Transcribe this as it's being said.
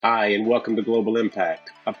Hi, and welcome to Global Impact,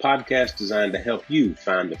 a podcast designed to help you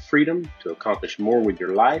find the freedom to accomplish more with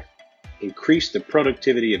your life, increase the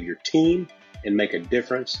productivity of your team, and make a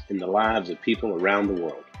difference in the lives of people around the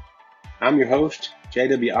world. I'm your host,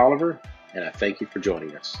 J.W. Oliver, and I thank you for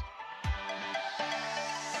joining us.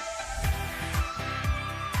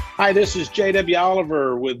 Hi, this is J.W.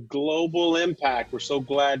 Oliver with Global Impact. We're so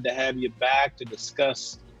glad to have you back to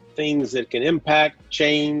discuss things that can impact,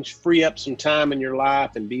 change, free up some time in your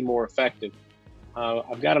life, and be more effective.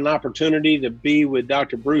 I've got an opportunity to be with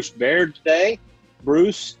Dr. Bruce Baird today.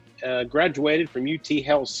 Bruce graduated from UT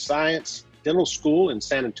Health Science Dental School in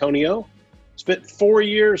San Antonio, spent 4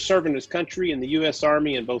 years serving his country in the U.S.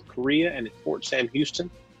 Army in both Korea and at Fort Sam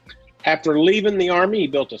Houston. After leaving the Army, he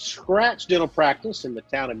built a scratch dental practice in the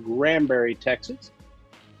town of Granbury, Texas.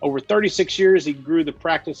 Over 36 years, he grew the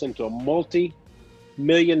practice into a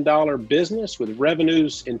multi-million-dollar business with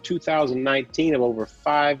revenues in 2019 of over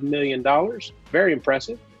 $5 million. Very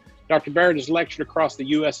impressive. Dr. Baird has lectured across the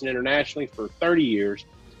U.S. and internationally for 30 years.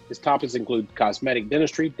 His topics include cosmetic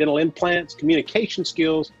dentistry, dental implants, communication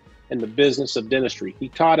skills, and the business of dentistry. He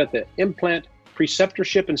taught at the Implant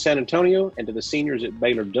Preceptorship in San Antonio and to the seniors at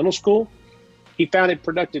Baylor Dental School. He founded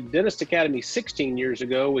Productive Dentist Academy 16 years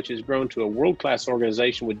ago, which has grown to a world-class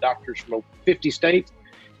organization with doctors from over 50 states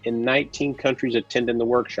and 19 countries attending the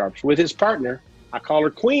workshops. With his partner, I call her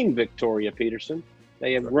Queen Victoria Peterson,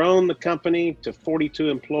 they have grown the company to 42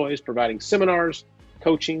 employees, providing seminars,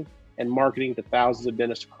 coaching, and marketing to thousands of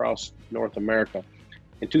dentists across North America.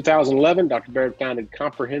 In 2011, Dr. Baird founded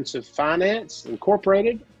Comprehensive Finance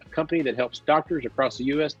Incorporated, company that helps doctors across the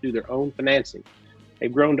U.S. do their own financing.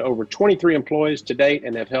 They've grown to over 23 employees to date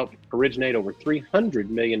and have helped originate over $300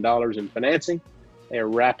 million in financing. They are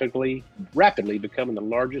rapidly becoming the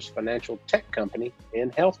largest financial tech company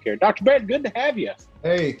in healthcare. Dr. Baird, good to have you.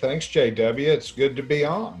 Hey, thanks, JW. It's good to be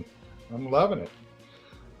on. I'm loving it.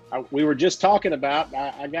 We were just talking about,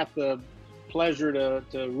 I got the pleasure to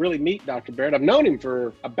really meet Dr. Baird. I've known him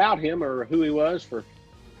or who he was for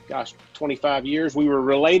 25 years. We were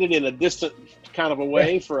related in a distant kind of a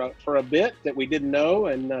way for a bit that we didn't know,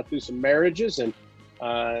 and through some marriages. And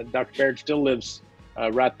Dr. Baird still lives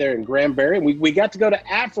right there in Granbury. We got to go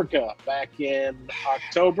to Africa back in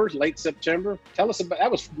October, late September. Tell us about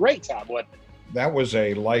that. Was a great time, wasn't it? That was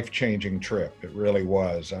a life-changing trip. It really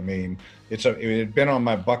was. I mean, it had been on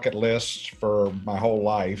my bucket list for my whole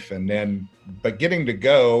life, but getting to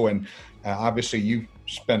go, and obviously you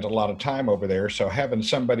spent a lot of time over there, so having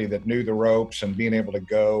somebody that knew the ropes and being able to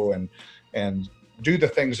go and do the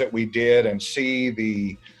things that we did and see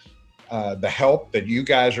the help that you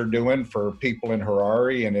guys are doing for people in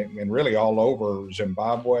Harare and really all over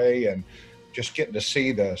Zimbabwe, and just getting to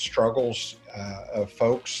see the struggles of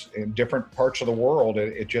folks in different parts of the world.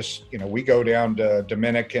 It just, we go down to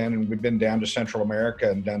Dominican and we've been down to Central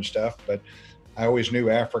America and done stuff, but I always knew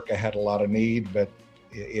Africa had a lot of need, but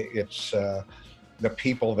it's the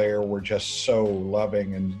people there were just so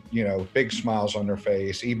loving and, big smiles on their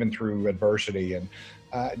face, even through adversity. And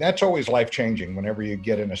that's always life-changing. Whenever you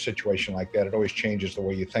get in a situation like that, it always changes the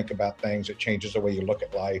way you think about things. It changes the way you look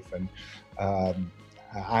at life. And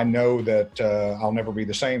I know that I'll never be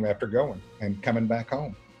the same after going and coming back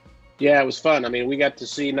home. Yeah, it was fun. I mean, we got to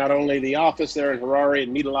see not only the office there in Harare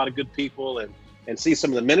and meet a lot of good people and see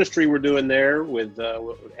some of the ministry we're doing there with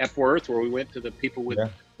Epworth, where we went to the people with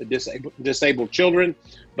the disabled children.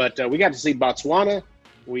 But we got to see Botswana.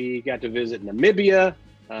 We got to visit Namibia,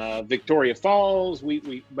 Victoria Falls.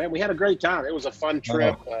 We had a great time. It was a fun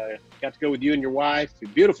trip. Got to go with you and your wife,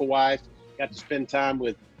 your beautiful wife. Got to spend time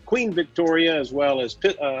with Queen Victoria as well as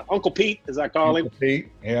Uncle Pete, as I call him. Uncle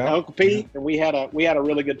Pete, yeah. Uncle Pete, and we had a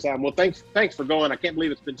really good time. Well, thanks for going. I can't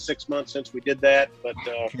believe it's been 6 months since we did that, but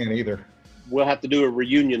can't either. We'll have to do a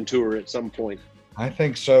reunion tour at some point. I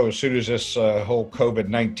think so. As soon as this whole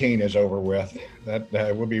COVID-19 is over with, that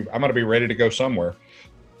I'm going to be ready to go somewhere.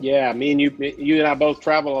 Yeah, me and you and I both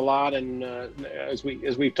travel a lot, and as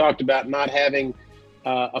we've talked about, not having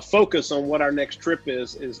a focus on what our next trip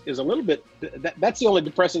is a little bit. That's the only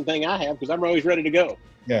depressing thing I have, because I'm always ready to go.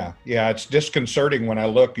 Yeah, it's disconcerting when I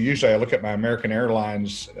look. Usually I look at my American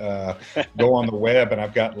Airlines, go on the web, and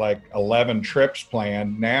I've got like 11 trips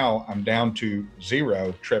planned. Now I'm down to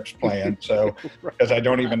 0 trips planned. So because I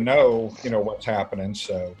don't even know, what's happening.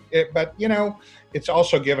 So, but it's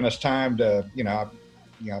also given us time to,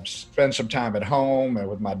 spend some time at home and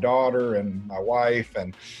with my daughter and my wife,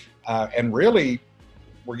 and really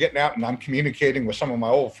we're getting out and I'm communicating with some of my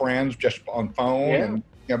old friends just on phone, and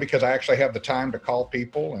because I actually have the time to call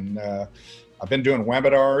people, and I've been doing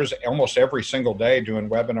webinars almost every single day, doing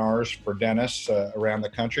webinars for dentists around the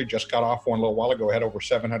country. Just got off one a little while ago, had over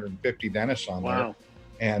 750 dentists on there.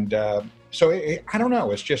 And so I don't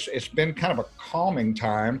know, it's been kind of a calming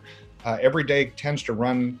time. Every day tends to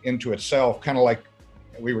run into itself, kind of like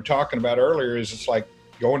we were talking about earlier, it's like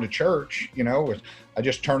going to church, I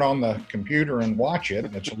just turn on the computer and watch it,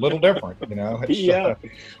 and it's a little different, Yeah.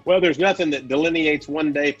 Well, there's nothing that delineates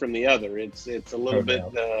one day from the other. It's a little bit,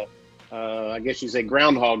 I guess you say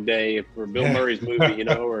Groundhog Day for Bill Murray's movie,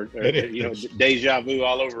 or deja vu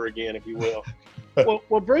all over again, if you will.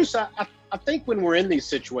 Well, Bruce, I think when we're in these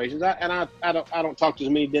situations, I don't talk to as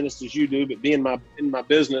many dentists as you do, but being in my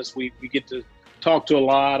business, we get to talk to a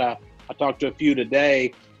lot. I talked to a few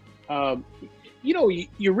today.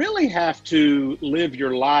 You really have to live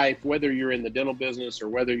your life, whether you're in the dental business or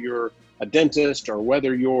whether you're a dentist or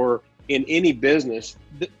whether you're in any business.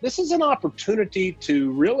 This is an opportunity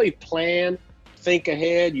to really plan, think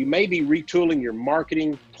ahead. You may be retooling your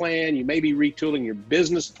marketing plan. You may be retooling your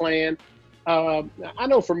business plan. I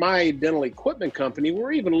know for my dental equipment company,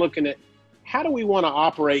 we're even looking at how do we want to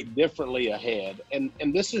operate differently ahead. And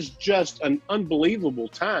this is just an unbelievable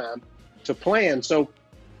time to plan. So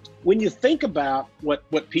when you think about what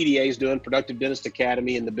PDA is doing, Productive Dentist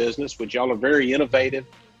Academy in the business, which y'all are very innovative,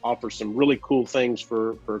 offer some really cool things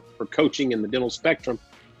for coaching in the dental spectrum.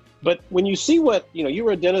 But when you see what, you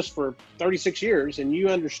were a dentist for 36 years and you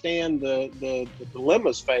understand the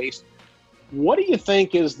dilemmas faced, what do you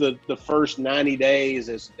think is the first 90 days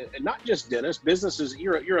as not just dentists, businesses,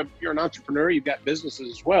 you're an entrepreneur, you've got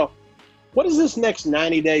businesses as well. What does this next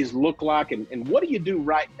 90 days look like, and what do you do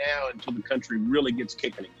right now until the country really gets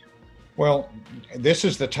kicking again? Well, this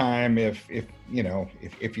is the time if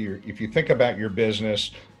you think about your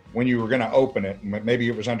business when you were going to open it, maybe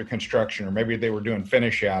it was under construction or maybe they were doing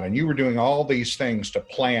finish out, and you were doing all these things to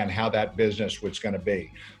plan how that business was going to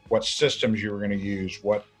be, what systems you were going to use,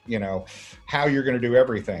 how you're going to do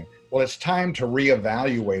everything. Well, it's time to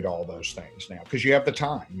reevaluate all those things now because you have the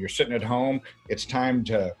time. You're sitting at home. It's time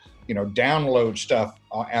to, download stuff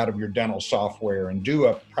out of your dental software and do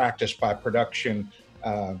a practice by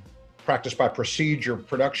procedure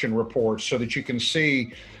production reports so that you can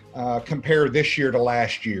see, compare this year to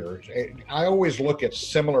last year. I always look at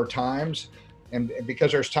similar times, and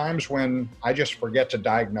because there's times when I just forget to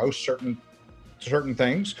diagnose certain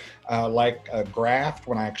things, like a graft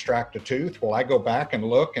when I extract a tooth. Well, I go back and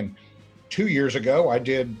look, and 2 years ago I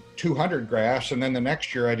did 200 grafts, and then the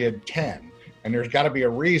next year I did 10. And there's got to be a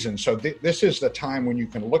reason. So this is the time when you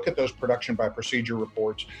can look at those production by procedure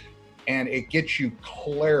reports, and it gets you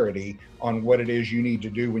clarity on what it is you need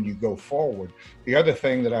to do when you go forward. The other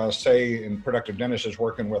thing that I'll say in Productive Dentist is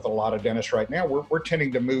working with a lot of dentists right now, we're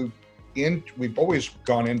tending to move in. We've always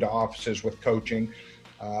gone into offices with coaching,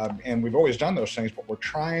 and we've always done those things, but we're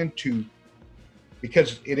trying to,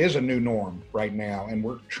 because it is a new norm right now, and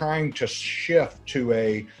we're trying to shift to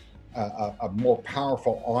a more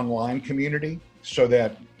powerful online community so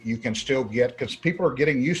that you can still get, because people are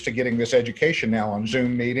getting used to getting this education now on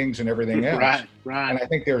Zoom meetings and everything else. Right. And I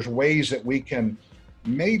think there's ways that we can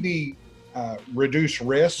maybe reduce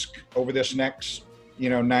risk over this next,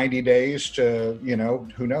 90 days to,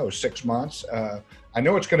 who knows, 6 months. I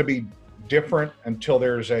know it's going to be different until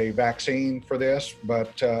there's a vaccine for this,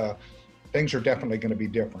 but things are definitely going to be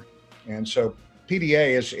different. And so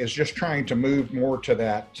PDA is just trying to move more to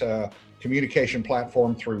that communication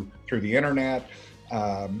platform through the internet,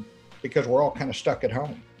 because we're all kind of stuck at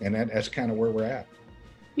home, and that's kind of where we're at.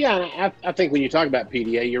 Yeah, I think when you talk about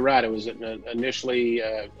PDA, you're right. It was initially,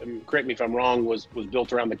 correct me if I'm wrong, was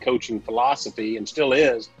built around the coaching philosophy and still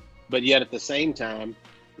is, but yet at the same time,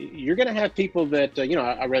 you're going to have people that,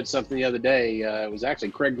 I read something the other day. It was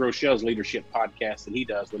actually Craig Groeschel's leadership podcast that he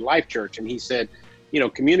does with Life Church, and he said,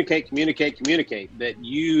 communicate, that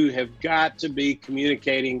you have got to be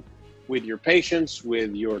communicating with your patients,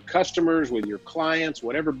 with your customers, with your clients,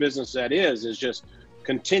 whatever business that is just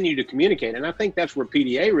continue to communicate. And I think that's where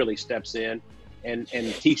PDA really steps in and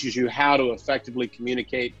teaches you how to effectively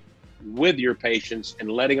communicate with your patients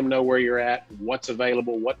and letting them know where you're at, what's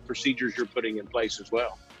available, what procedures you're putting in place as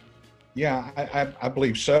well. Yeah, I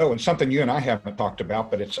believe so. And something you and I haven't talked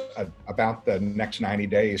about, but it's about the next 90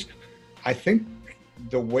 days. I think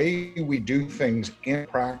the way we do things in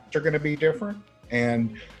practice are going to be different.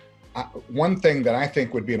 And one thing that I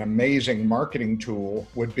think would be an amazing marketing tool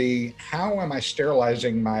would be, how am I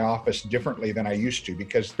sterilizing my office differently than I used to?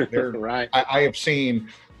 Because right. I have seen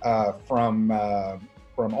from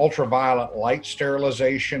ultraviolet light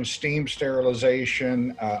sterilization, steam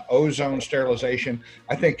sterilization, ozone sterilization.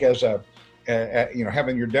 I think as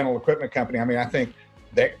having your dental equipment company, I think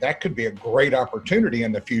that could be a great opportunity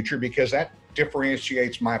in the future, because that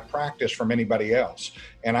differentiates my practice from anybody else.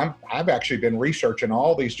 And I've actually been researching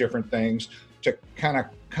all these different things to kind of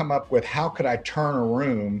come up with how could I turn a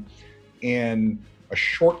room in a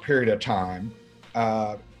short period of time,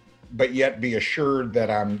 but yet be assured that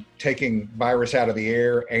I'm taking virus out of the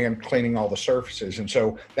air and cleaning all the surfaces. And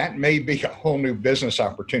so that may be a whole new business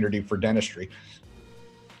opportunity for dentistry.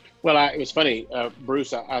 Well, it was funny,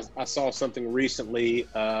 Bruce, I saw something recently,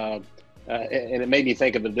 and it made me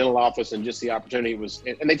think of the dental office and just the opportunity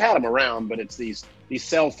and they've had them around, but it's these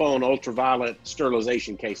cell phone ultraviolet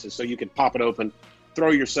sterilization cases. So you could pop it open,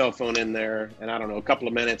 throw your cell phone in there, and I don't know, a couple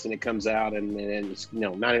of minutes and it comes out, and it's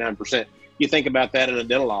 99%. You think about that in a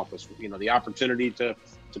dental office, the opportunity to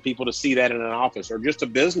people to see that in an office, or just a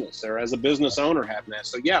business, or as a business owner having that.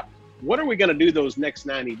 So yeah, what are we going to do those next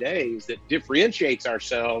 90 days that differentiates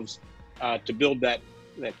ourselves to build that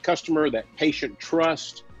customer, that patient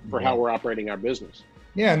trust for how we're operating our business?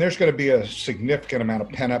 Yeah, and there's going to be a significant amount of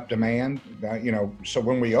pent-up demand. So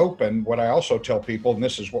when we open, what I also tell people, and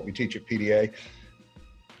this is what we teach at PDA,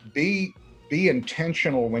 be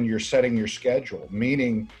intentional when you're setting your schedule,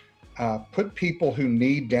 meaning put people who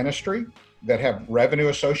need dentistry that have revenue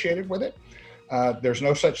associated with it. There's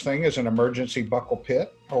no such thing as an emergency buccal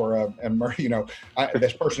pit or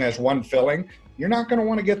this person has one filling. You're not going to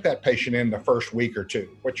want to get that patient in the first week or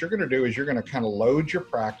two. What you're going to do is you're going to kind of load your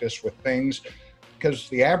practice with things, because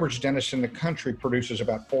the average dentist in the country produces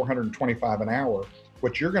about 425 an hour.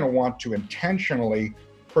 What you're going to want to intentionally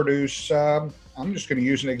produce, I'm just going to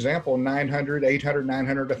use an example, 900, 800,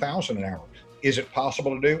 900, 1,000 an hour. Is it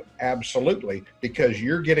possible to do? Absolutely, because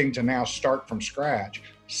you're getting to now start from scratch,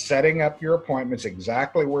 setting up your appointments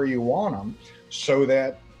exactly where you want them so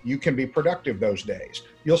that you can be productive those days.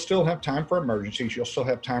 You'll still have time for emergencies, you'll still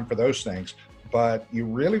have time for those things, but you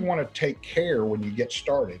really want to take care when you get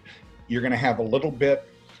started. You're going to have a little bit,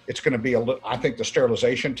 it's going to be I think the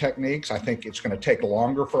sterilization techniques, I think it's going to take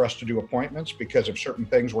longer for us to do appointments because of certain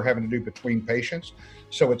things we're having to do between patients.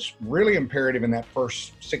 So it's really imperative in that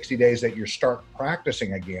first 60 days that you start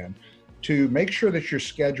practicing again to make sure that your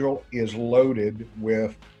schedule is loaded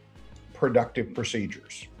with productive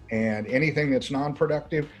procedures. And anything that's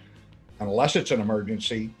non-productive, unless it's an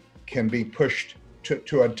emergency, can be pushed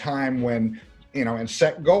to a time when, and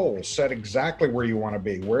set goals, set exactly where you want to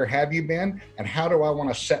be. Where have you been? And how do I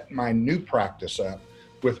want to set my new practice up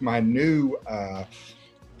with my new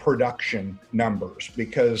production numbers?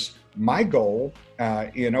 Because my goal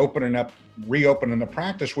in reopening the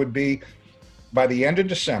practice would be by the end of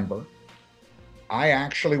December, I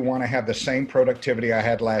actually want to have the same productivity I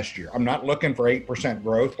had last year. I'm not looking for 8%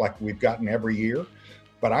 growth like we've gotten every year,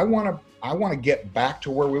 but I want to get back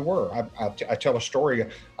to where we were. I tell a story.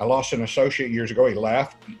 I lost an associate years ago. He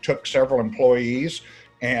left, took several employees,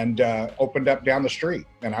 and opened up down the street.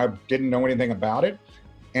 And I didn't know anything about it.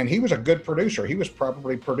 And he was a good producer. He was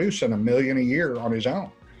probably producing $1 million a year on his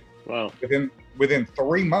own. Wow. Within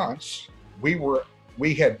 3 months,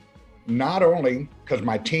 we had not only, because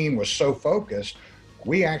my team was so focused,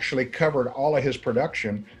 we actually covered all of his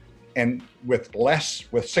production, and with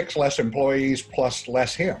 6 less employees plus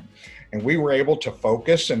less him. And we were able to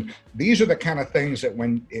focus. And these are the kind of things that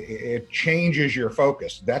when it changes your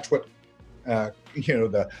focus, that's what, the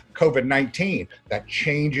COVID-19, that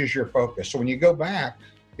changes your focus. So when you go back,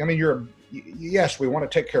 yes, we want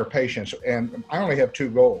to take care of patients. And I only have 2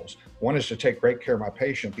 goals. One is to take great care of my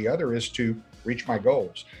patient. The other is to reach my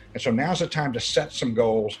goals. And so now's the time to set some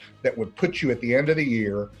goals that would put you at the end of the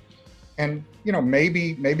year. And,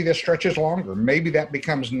 maybe this stretches longer. Maybe that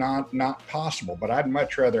becomes not possible, but I'd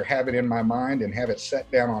much rather have it in my mind and have it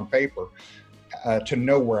set down on paper to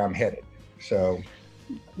know where I'm headed. So,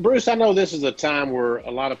 Bruce, I know this is a time where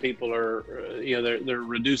a lot of people are, they're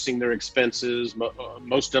reducing their expenses.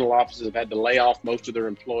 Most dental offices have had to lay off most of their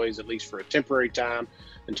employees, at least for a temporary time,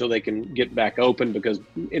 until they can get back open. Because,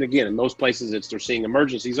 and again, in most places, they're seeing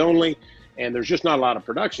emergencies only, and there's just not a lot of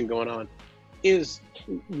production going on.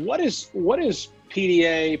 What is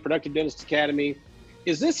PDA, Productive Dentist Academy?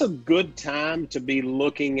 Is this a good time to be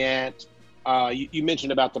looking at? You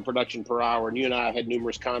mentioned about the production per hour, and you and I have had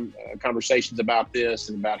numerous conversations about this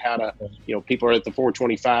and about how to, people are at the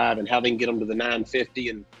 425 and how they can get them to the 950.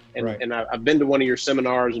 And right. And I've been to one of your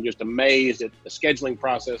seminars and just amazed at the scheduling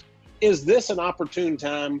process. Is this an opportune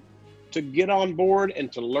time to get on board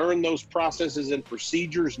and to learn those processes and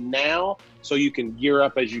procedures now so you can gear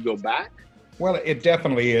up as you go back? Well, it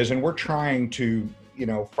definitely is. And we're trying to,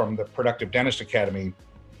 from the Productive Dentist Academy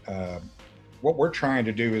what we're trying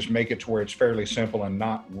to do is make it to where it's fairly simple and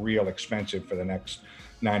not real expensive for the next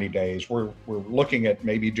 90 days. We're looking at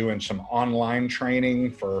maybe doing some online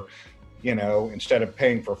training for, instead of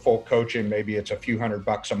paying for full coaching, maybe it's a few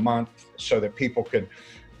 $100 a month so that people could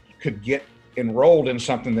get enrolled in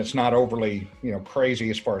something that's not overly, crazy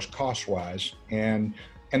as far as cost wise, and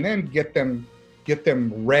then get them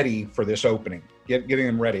ready for this opening, getting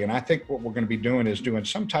them ready. And I think what we're going to be doing is doing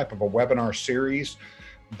some type of a webinar series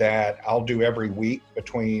that I'll do every week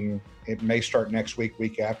it may start next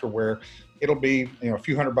week after, where it'll be, a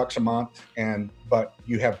few $100 a month, but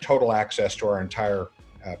you have total access to our entire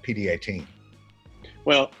PDA team.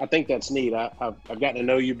 Well, I think that's neat. I've gotten to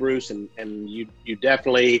know you, Bruce, and you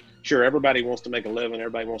definitely, sure, everybody wants to make a living,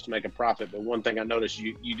 everybody wants to make a profit, but one thing I noticed,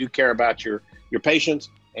 you do care about your patients,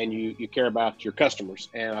 and you care about your customers.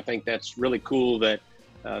 And I think that's really cool that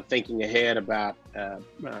thinking ahead about,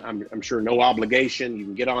 I'm sure no obligation, you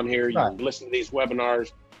can get on here, you can listen to these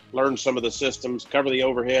webinars, learn some of the systems, cover the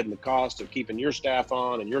overhead and the cost of keeping your staff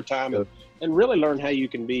on and your time, and really learn how you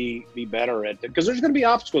can be better at it. Because there's going to be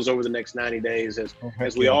obstacles over the next 90 days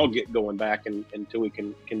as we all get going back until we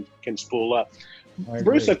can spool up.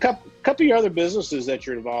 Bruce, a couple of your other businesses that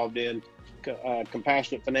you're involved in,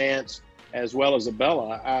 Compassionate Finance, as well as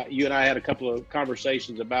Abella. You and I had a couple of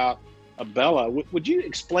conversations about Abella. Would you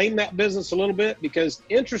explain that business a little bit? Because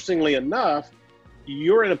interestingly enough,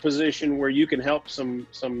 you're in a position where you can help some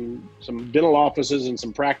dental offices and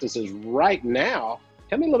some practices right now.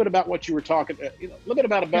 Tell me a little bit about what you were talking, a little bit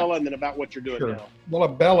about Abella, and then about what you're doing now. Well,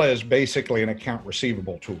 Abella is basically an account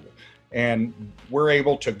receivable tool, and we're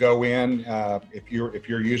able to go in. If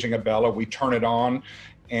you're using Abella, we turn it on,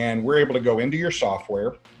 and we're able to go into your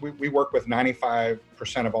software. We work with 95%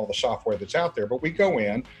 of all the software that's out there, but we go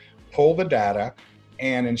in, pull the data,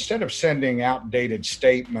 and instead of sending outdated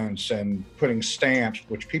statements and putting stamps,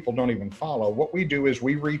 which people don't even follow, what we do is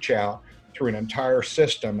we reach out through an entire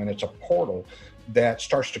system, and it's a portal that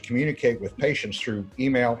starts to communicate with patients through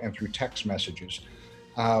email and through text messages.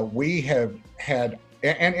 We have had,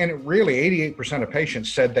 and really 88% of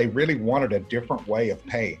patients said they really wanted a different way of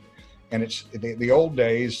paying. And it's the old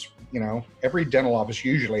days, every dental office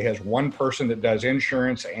usually has one person that does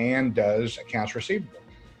insurance and does accounts receivable.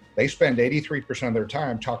 They spend 83% of their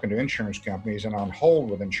time talking to insurance companies and on hold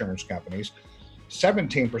with insurance companies.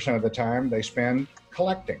 17% of the time they spend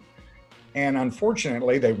collecting. And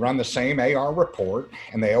unfortunately, they run the same AR report,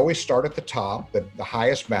 and they always start at the top, the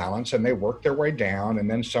highest balance, and they work their way down, and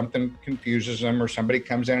then something confuses them or somebody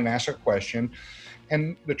comes in and asks a question.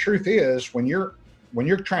 And the truth is, when you're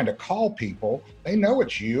trying to call people, they know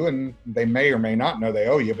it's you, and they may or may not know they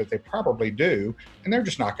owe you, but they probably do, and they're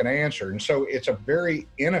just not going to answer. And so it's a very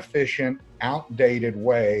inefficient, outdated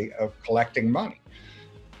way of collecting money.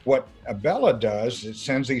 What Abella does, it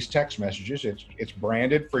sends these text messages. It's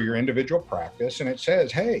branded for your individual practice, and it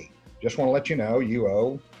says, hey, just want to let you know you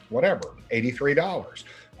owe whatever, $83.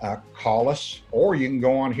 Call us, or you can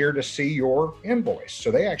go on here to see your invoice. So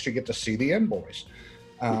they actually get to see the invoice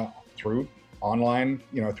through online,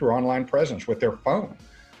 through online presence with their phone.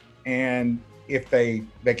 And if they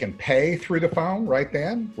can pay through the phone right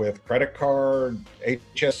then with credit card,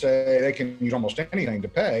 HSA, they can use almost anything to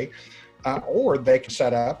pay, or they can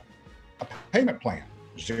set up a payment plan,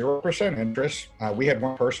 0% interest. We had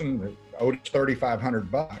one person that owed us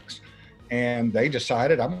 $3,500, and they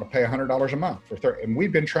decided, I'm going to pay $100 a month and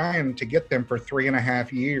we've been trying to get them for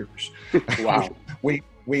 3.5 years. Wow.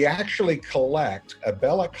 we actually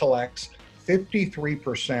Abella collects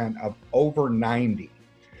 53% of over 90.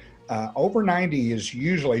 Over 90 is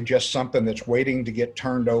usually just something that's waiting to get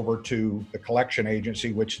turned over to the collection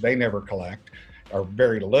agency, which they never collect, or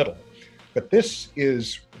very little. But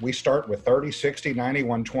we start with 30, 60, 90,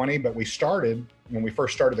 120, but we started, when we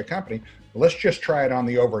first started the company, let's just try it on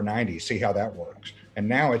the over 90, see how that works. And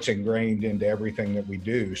now it's ingrained into everything that we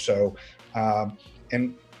do. So,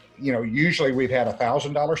 usually we've had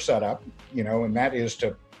 $1,000 setup, and that is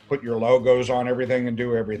to put your logos on everything and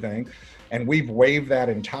do everything. And we've waived that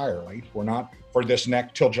entirely. We're not for this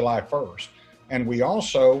next till July 1st. And we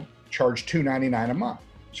also charge $299 a month.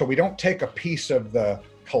 So we don't take a piece of the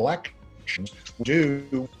collections.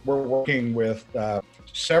 We're working with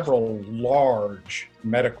several large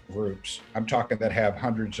medical groups. I'm talking that have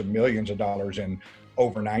hundreds of millions of dollars in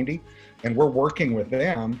over 90. And we're working with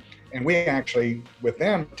them. And we actually, with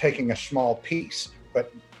them, taking a small piece.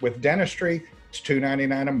 But with dentistry, it's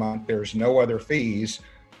 $299 a month. There's no other fees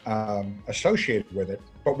associated with it,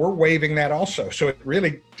 but we're waiving that also. So it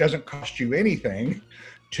really doesn't cost you anything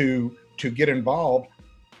to get involved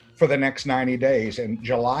for the next 90 days. And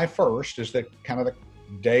July 1st is the kind of the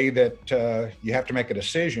day that you have to make a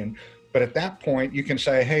decision. But at that point, you can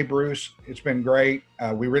say, hey, Bruce, it's been great.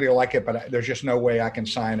 We really like it, but there's just no way I can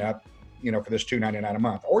sign up, for this $299 a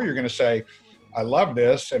month. Or you're going to say, I love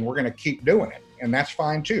this and we're going to keep doing it. And that's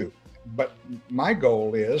fine too. But my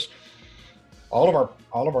goal is all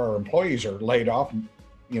of our employees are laid off.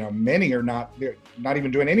 Many are they're not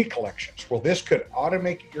even doing any collections. Well, this could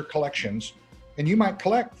automate your collections, and you might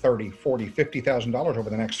collect $30,000, $40,000, $50,000 over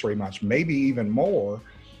the next 3 months, maybe even more,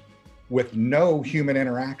 with no human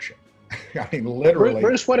interaction. I mean, literally.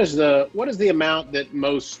 Bruce, what is the amount that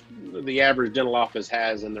the average dental office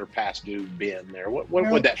has in their past due bin there? What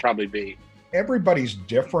would that probably be? Everybody's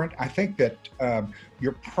different. I think that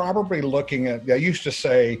you're probably looking at, I used to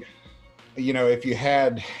say, if you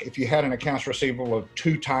had an accounts receivable of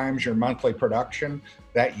 2 times your monthly production,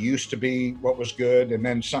 that used to be what was good. And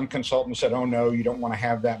then some consultants said, oh no, you don't want to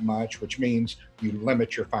have that much, which means you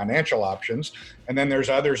limit your financial options. And then there's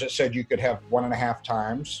others that said you could have 1.5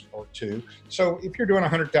 times or 2. So if you're doing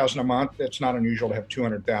 100,000 a month, it's not unusual to have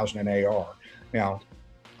 200,000 in AR. Now,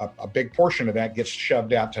 a big portion of that gets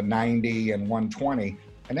shoved out to 90 and 120.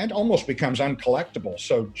 And that almost becomes uncollectible.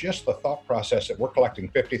 So just the thought process that we're collecting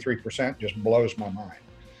 53% just blows my mind.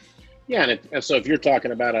 Yeah, and so if you're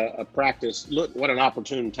talking about a practice, look, what an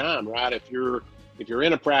opportune time, right? If you're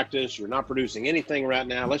in a practice, you're not producing anything right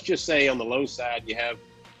now. Let's just say on the low side, you have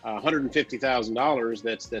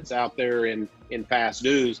 $150,000 that's out there in past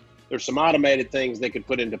dues. There's some automated things they could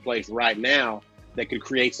put into place right now that could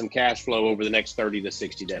create some cash flow over the next 30 to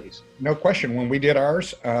 60 days. No question. When we did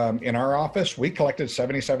ours in our office, we collected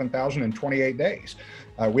 $77,000 in 28 days.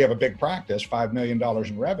 We have a big practice, $5 million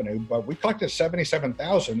in revenue, but we collected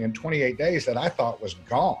 $77,000 in 28 days that I thought was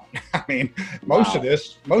gone. I mean, most of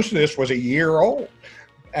this was a year old.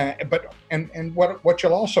 But what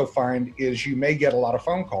you'll also find is you may get a lot of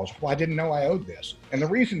phone calls. Well, I didn't know I owed this. And the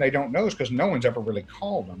reason they don't know is because no one's ever really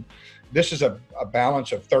called them. This is a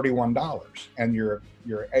balance of $31, and your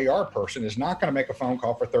AR person is not going to make a phone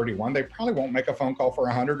call for 31. They probably won't make a phone call for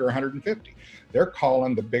 100 or 150. They're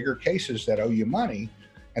calling the bigger cases that owe you money,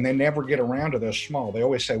 and they never get around to those small. They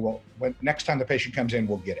always say, well, next time the patient comes in,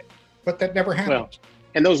 we'll get it. But that never happens. Well,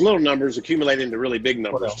 and those little numbers accumulate into really big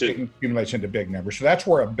numbers too. It accumulates into big numbers. So that's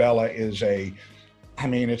where Abella is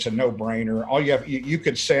it's a no-brainer. All you have, you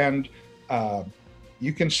could send,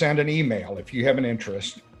 you can send an email if you have an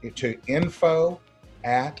interest to info@abella,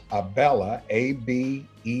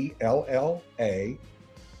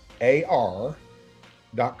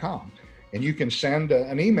 ABELLA.AR.com. And you can send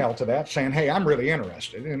an email to that saying, hey, I'm really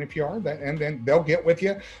interested. And if you are, and then they'll get with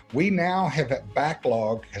you. We now have that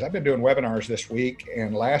backlog, because I've been doing webinars this week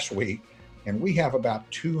and last week, and we have about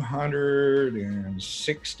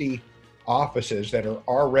 260 offices that are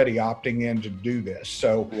already opting in to do this.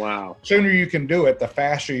 So wow. The sooner you can do it, the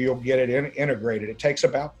faster you'll get it integrated. It takes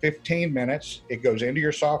about 15 minutes. It goes into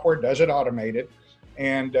your software, does it automated,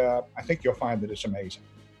 and I think you'll find that it's amazing.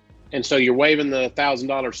 And so you're waiving the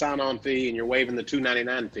 $1,000 sign-on fee and you're waiving the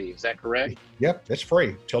 $299 fee. Is that correct? Yep, it's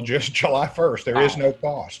free till just July 1st. There is no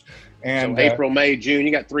cost. And so April, May, June,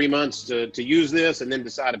 you got 3 months to use this and then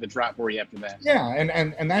decide if it's right for you after that. Yeah,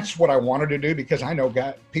 and that's what I wanted to do, because I know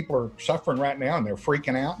people are suffering right now and they're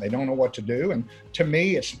freaking out. They don't know what to do. And to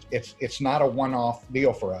me, it's not a one-off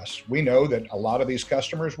deal for us. We know that a lot of these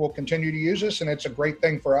customers will continue to use this, and it's a great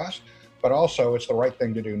thing for us, but also it's the right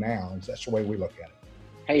thing to do now. And that's the way we look at it.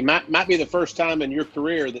 Hey, might be the first time in your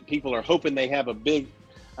career that people are hoping they have a big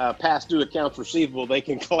past due accounts receivable they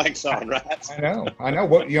can collect on, right? I know.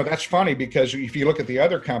 Well, that's funny, because if you look at the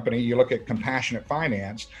other company, you look at Compassionate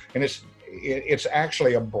Finance, and it's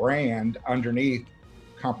actually a brand underneath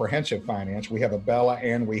Comprehensive Finance. We have Abella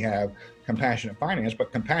and we have Compassionate Finance,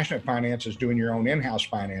 but Compassionate Finance is doing your own in-house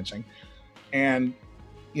financing. And,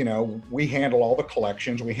 we handle all the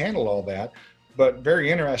collections, we handle all that. But very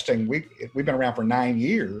interesting, we've been around for 9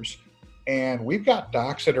 years, and we've got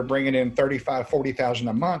docs that are bringing in $35,000, $40,000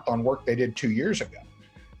 a month on work they did 2 years ago,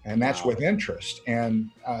 and that's with interest. And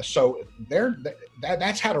so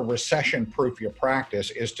that's how to recession-proof your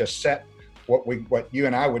practice, is to set what you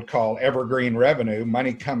and I would call evergreen revenue,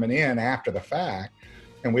 money coming in after the fact.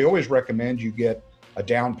 And we always recommend you get a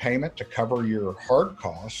down payment to cover your hard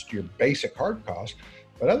costs, your basic hard costs.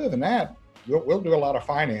 But other than that, we'll do a lot of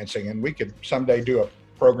financing, and we could someday do a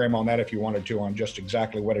program on that if you wanted to, on just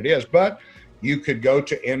exactly what it is. But you could go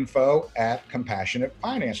to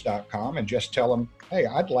info@compassionatefinance.com and just tell them, hey,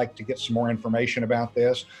 I'd like to get some more information about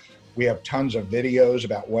this. We have tons of videos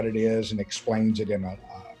about what it is and explains it in a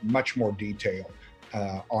much more detail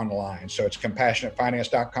online. So it's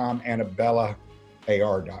compassionatefinance.com and Abella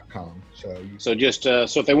abellaar.com. So just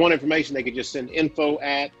so if they want information, they could just send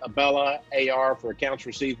info@abellaar for accounts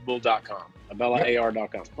receivable.com.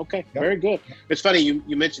 abellaar.com. Okay, yep. Very good. It's funny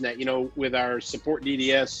you mentioned that. You know, with our support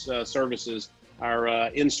DDS services, our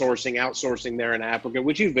insourcing, outsourcing there in Africa,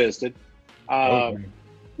 which you visited.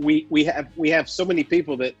 We have so many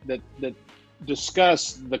people that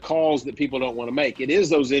discuss the calls that people don't want to make. It is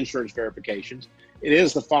those insurance verifications. It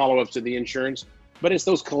is the follow-ups to the insurance, but it's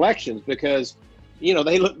those collections because, you know,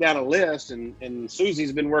 they look down a list and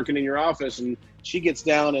Susie's been working in your office and she gets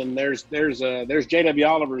down and there's J.W.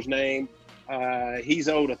 Oliver's name. He's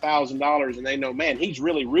owed $1,000 and they know, man, he's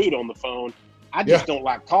really rude on the phone. I just don't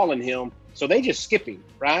like calling him. So they just skip him,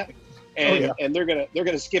 right? And and they're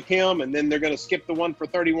gonna skip him and then they're gonna skip the one for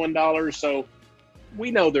 $31. So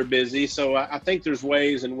we know they're busy, so I think there's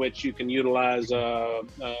ways in which you can utilize the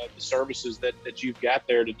services that you've got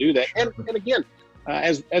there to do that. And again,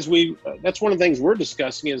 as we that's one of the things we're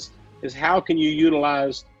discussing is how can you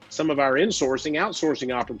utilize some of our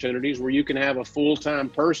outsourcing opportunities where you can have a full-time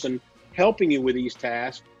person helping you with these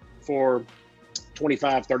tasks for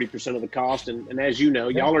 25-30% of the cost. And as you know,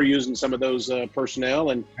 y'all are using some of those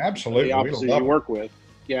personnel and absolutely the offices you work with.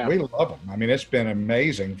 Yeah, we love them. I mean, it's been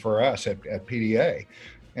amazing for us at PDA.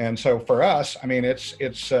 And so for us, I mean, it's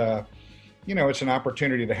you know, it's an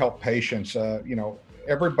opportunity to help patients. You know,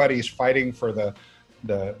 everybody's fighting for the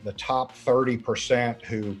top 30%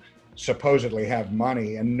 who supposedly have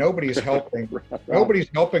money, and nobody's helping. Nobody's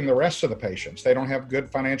helping the rest of the patients. They don't have good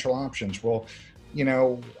financial options. Well, you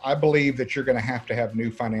know, I believe that you're going to have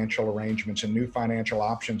new financial arrangements and new financial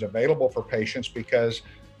options available for patients because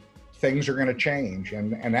things are going to change.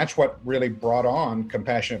 And that's what really brought on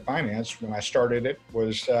Compassionate Finance when I started it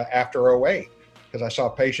was after 2008, because I saw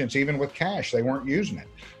patients, even with cash, they weren't using it.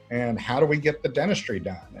 And how do we get the dentistry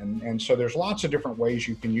done? And so there's lots of different ways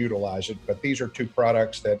you can utilize it, but these are two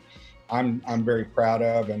products that I'm very proud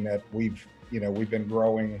of and that we've been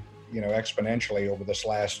growing, you know, exponentially over this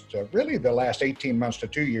really the last 18 months to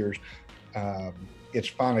 2 years. It's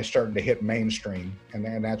finally starting to hit mainstream,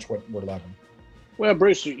 and that's what we're loving. Well,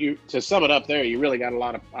 Bruce, to sum it up there, you really got a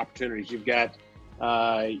lot of opportunities. You've got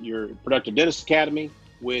your Productive Dentist Academy,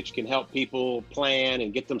 which can help people plan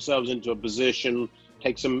and get themselves into a position,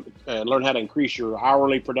 take some, learn how to increase your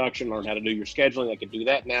hourly production, learn how to do your scheduling. They can do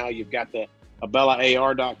that now. You've got the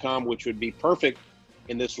abellaar.com, which would be perfect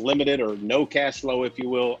in this limited or no cash flow, if you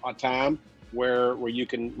will, time where you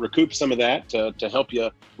can recoup some of that to help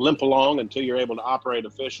you limp along until you're able to operate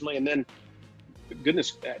efficiently. And then,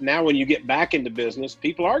 goodness, now when you get back into business,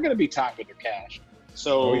 people are going to be tight with their cash.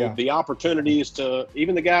 So the opportunities to,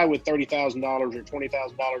 even the guy with $30,000 or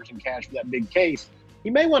 $20,000 in cash for that big case, he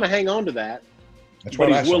may want to hang on to that. But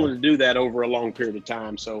he's willing to do that over a long period of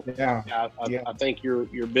time. So I think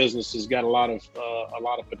your business has got a lot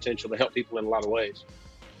of potential to help people in a lot of ways.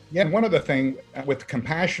 Yeah, and one other thing with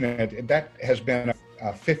Compassionate, that has been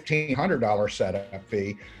a $1,500 setup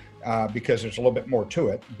fee because there's a little bit more to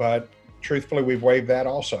it. But truthfully, we've waived that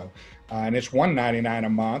also, and it's $199 a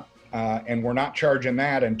month, and we're not charging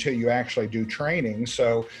that until you actually do training.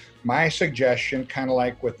 So my suggestion, kind of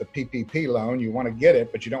like with the PPP loan, you want to get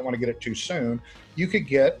it, but you don't want to get it too soon. You can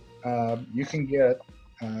get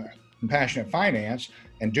Compassionate Finance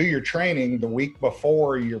and do your training the week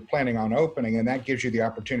before you're planning on opening, and that gives you the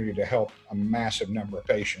opportunity to help a massive number of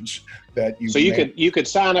patients that you. So you could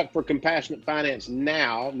sign up for Compassionate Finance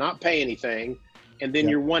now, not pay anything, and then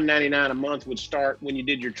your $199 a month would start when you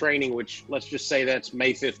did your training, which let's just say that's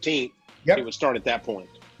May 15th. It would start at that point.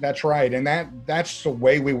 That's right. And that's the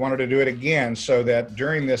way we wanted to do it again, so that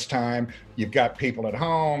during this time, you've got people at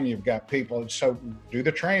home, you've got people, so do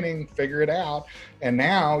the training, figure it out. And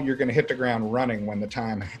now you're going to hit the ground running when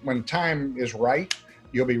time is right,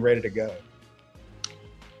 you'll be ready to go.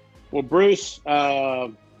 Well, Bruce,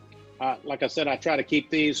 like I said, I try to keep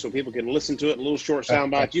these so people can listen to it, little short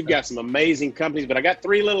sound bites. You've got some amazing companies, but I got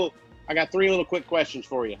three little quick questions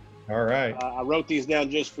for you. All right. I wrote these down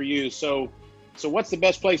just for you. So what's the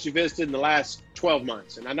best place you visited in the last 12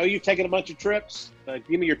 months? And I know you've taken a bunch of trips.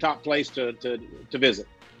 Give me your top place to visit.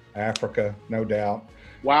 Africa, no doubt.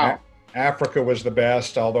 Wow. Africa was the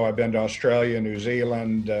best, although I've been to Australia, New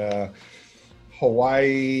Zealand,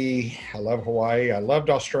 Hawaii. I love Hawaii. I loved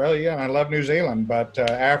Australia and I love New Zealand, but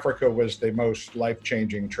Africa was the most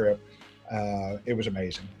life-changing trip. It was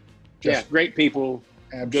amazing. Great people.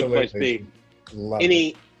 Absolutely. Good place to be. Love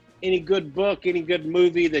Any good book, any good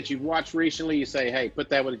movie that you've watched recently, you say, hey, put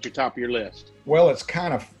that one at your top of your list? Well, it's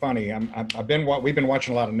kind of funny. We've been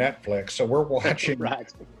watching a lot of Netflix, so we're watching.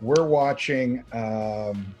 Right. We're watching.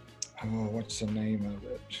 What's the name of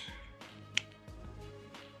it?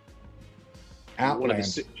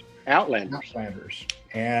 Outlanders. Outlanders. Outlanders,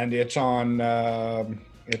 and it's on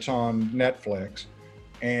Netflix,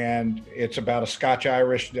 and it's about a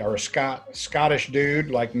Scotch-Irish or a Scottish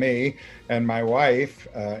dude like me and my wife,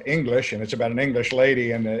 English, and it's about an English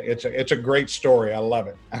lady, and it's a great story. I love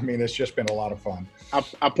it. I mean, it's just been a lot of fun.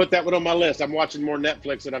 I'll put that one on my list. I'm watching more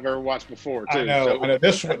Netflix than I've ever watched before, too. I know.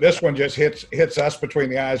 This one just hits us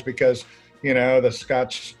between the eyes because, the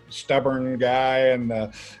Scotch stubborn guy, and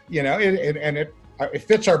it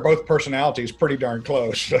fits our both personalities pretty darn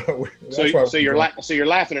close. So you're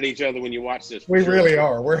laughing at each other when you watch this. We really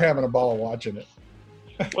are. We're having a ball watching it.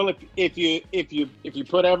 Well, if you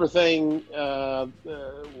put everything,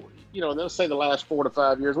 let's say the last 4 to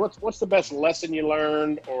 5 years, what's the best lesson you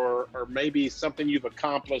learned, or maybe something you've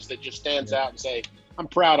accomplished that just stands out and say, I'm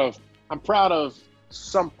proud of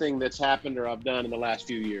something that's happened or I've done in the last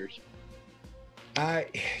few years. I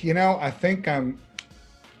think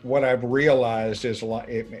what I've realized is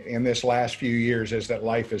in this last few years is that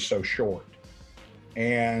life is so short.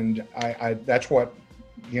 And that's what,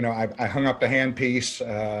 I hung up the handpiece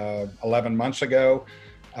 11 months ago.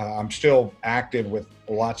 I'm still active with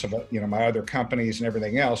lots of, my other companies and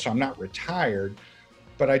everything else. So I'm not retired,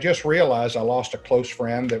 but I just realized I lost a close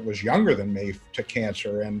friend that was younger than me to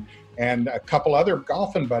cancer, and a couple other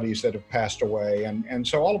golfing buddies that have passed away. And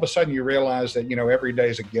so all of a sudden you realize that, every day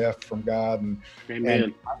is a gift from God, and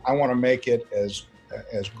I want to make it as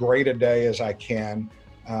great a day as I can.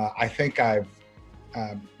 I think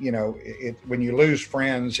when you lose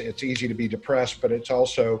friends, it's easy to be depressed, but it's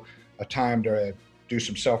also a time to do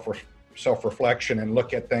some self-reflection and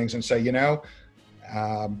look at things and say,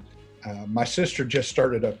 my sister just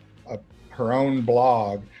started her own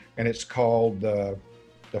blog, and it's called the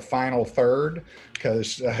Final Third,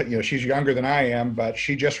 because she's younger than I am, but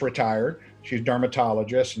she just retired. She's a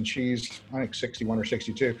dermatologist, and she's, I think, 61 or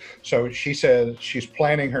 62. So she says she's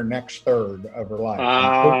planning her next third of her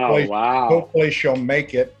life. Wow. Hopefully she'll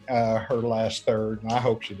make it her last third, and I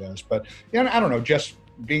hope she does. But I don't know, just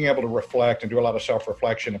being able to reflect and do a lot of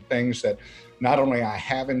self-reflection of things that not only I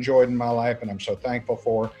have enjoyed in my life and I'm so thankful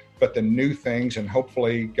for, but the new things, and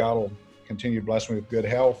hopefully God will continue to bless me with good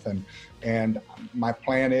health. And my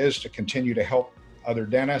plan is to continue to help other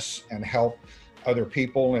dentists and help other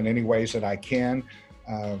people in any ways that I can.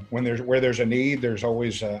 Where there's a need, there's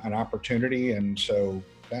always an opportunity. And so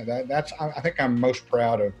that's, I think I'm most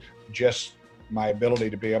proud of just my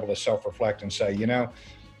ability to be able to self-reflect and say,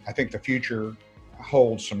 I think the future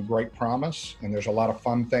holds some great promise, and there's a lot of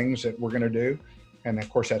fun things that we're going to do. And of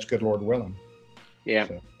course, that's good, Lord willing. Yeah.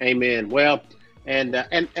 So. Amen. Well, and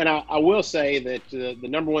I will say that the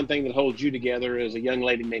number one thing that holds you together is a young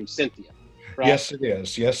lady named Cynthia. Right? Yes, it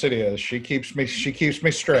is. Yes, it is. She keeps me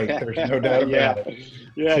straight. There's no doubt about it.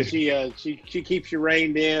 Yeah, she keeps you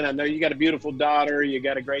reined in. I know you got a beautiful daughter. You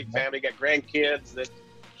got a great family. You got grandkids that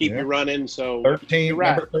keep you running. So 13,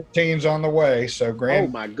 right. Number 13's on the way. So oh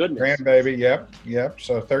my goodness, grandbaby. Yep.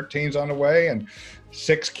 So 13's on the way, and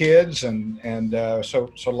 6 kids, and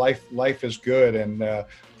so life is good. And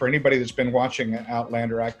for anybody that's been watching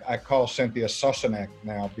Outlander, I call Cynthia Susseneck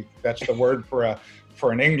now. That's the word for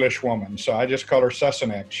an English woman. So I just call her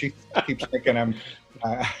Susseneck. She keeps thinking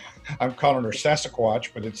I'm calling her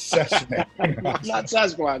Sasquatch, but it's Susseneck. Not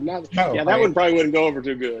Sasquatch. That one probably wouldn't go over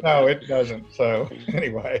too good. No, it doesn't. So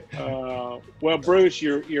anyway. Well, Bruce,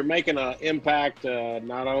 you're making an impact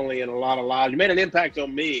not only in a lot of lives. You made an impact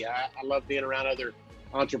on me. I love being around other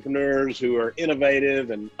entrepreneurs who are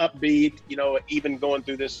innovative and upbeat. Even going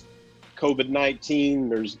through this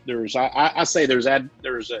COVID-19,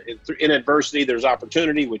 in adversity, there's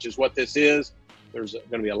opportunity, which is what this is. There's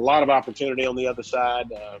going to be a lot of opportunity on the other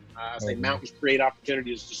side. I say mountains create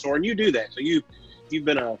opportunities to soar, and you do that. So you've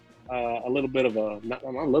been a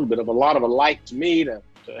lot of a light to me to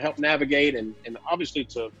help navigate, and obviously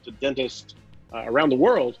to dentists around the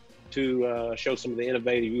world to show some of the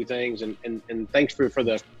innovative new things. And thanks for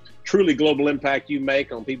the truly global impact you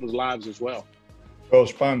make on people's lives as well. Well, it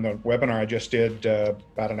was fun. The webinar I just did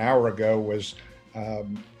about an hour ago was,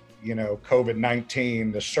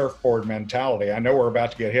 COVID-19, the surfboard mentality. I know we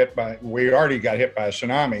already got hit by a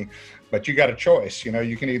tsunami, but you got a choice.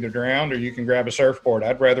 You can either drown or you can grab a surfboard.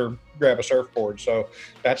 I'd rather grab a surfboard. So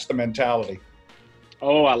that's the mentality.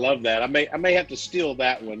 Oh, I love that. I may have to steal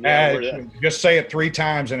that one. Just say it 3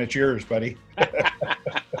 times and it's yours, buddy.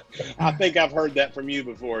 I think I've heard that from you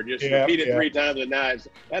before. Just repeat it 3 times, and now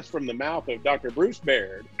that's from the mouth of Dr. Bruce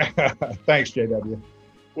Baird. Thanks, JW.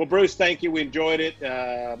 Well, Bruce, thank you. We enjoyed it.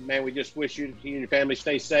 Man, we just wish you and your family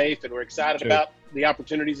stay safe, and we're excited about the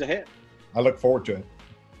opportunities ahead. I look forward to it.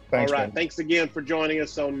 Thanks. All right. Ben. Thanks again for joining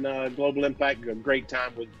us on Global Impact. A great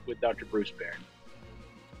time with Dr. Bruce Baird.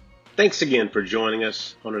 Thanks again for joining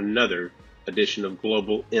us on another edition of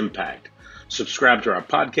Global Impact. Subscribe to our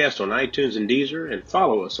podcast on iTunes and Deezer, and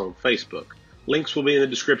follow us on Facebook. Links will be in the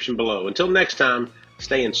description below. Until next time,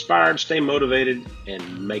 stay inspired, stay motivated,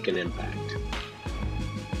 and make an impact.